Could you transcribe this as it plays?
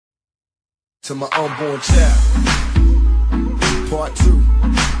To my unborn child. Part 2.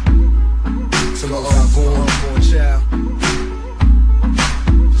 To my unborn child.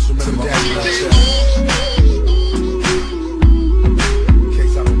 Just remember that, my child. In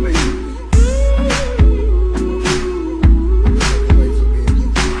case I don't make it. Wait for me and you.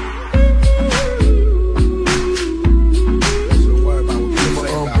 So worry about what people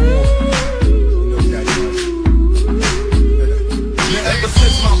say about me. You know Daddy loves you. Ever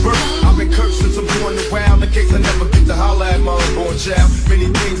since my birth, I've been cursed since I'm born around. In case I never get to holler at my unborn child. Many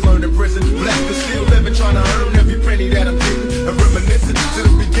things learned in prison. Black but still living, trying to earn every penny that I'm getting. And reminiscing to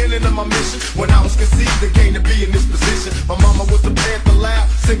the beginning of my mission. When I was conceived, again to be in this position. My mama was a panther loud,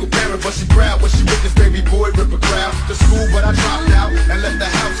 single parent, but she proud when she witnessed baby boy rip a crowd. To school, but I dropped out and left the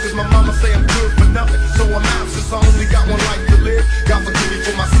house. Cause my mama say I'm good for nothing. So I'm out since I only got one life to live. God forgive me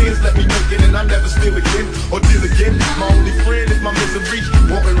for my sins, let me make it. And I never steal again or deal again. My only friend is my misery.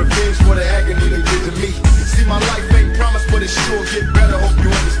 Wanting revenge for the agony they did to me. See, my life ain't promised, but it sure get better. Hope you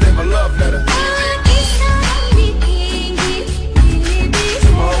understand my love letter.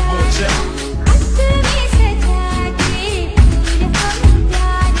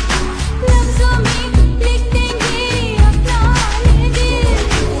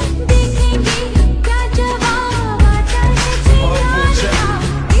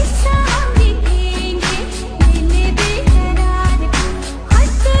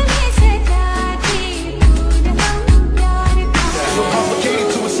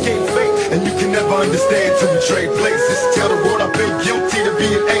 Understand to trade places. Tell the world I've been guilty to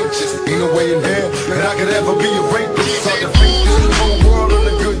being anxious. Ain't no way in hell that I could ever be a rapist. Hard to fake this whole world on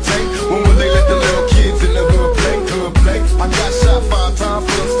a good day. When will they let the little kids in the hood play? Good play. I got shot 5 times,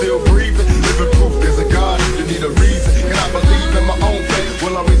 but I'm still breathing. Living proof there's a God if you need a reason. And I believe in my own faith.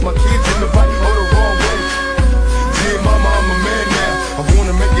 Will I raise my kids in the right or the wrong way? Dear mama, I'm a man now. I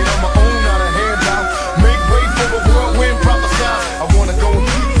wanna make it on my own, not a handout. Make way for the whirlwind, prophesy. I wanna go in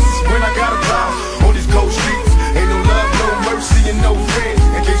peace when I got a vow. Cold streets, ain't no love, no mercy, and no friends.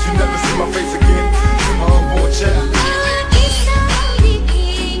 In case you never see my face again, to my unborn child.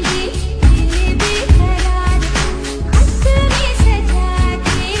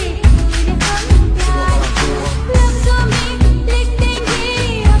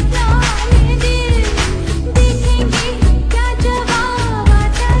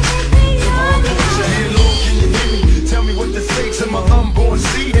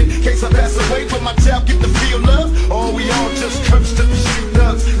 Get to feel love, or we all just cursed to be street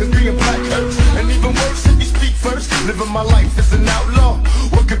thugs. Cause being black hurts, and even worse if you speak first. Living my life as an outlaw,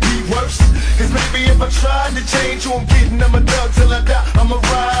 what could be worse? Cause maybe if I tried to change who I'm getting, I'm a thug till I die. I'm a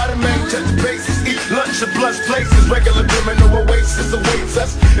rider, man, touch bases, eat lunch at blush places. Regular criminal oasis awaits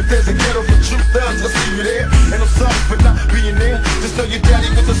us. If there's a ghetto for true thugs, I'll see you there. And I'm sorry for not being there. Just know your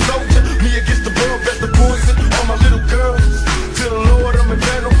daddy was a soldier.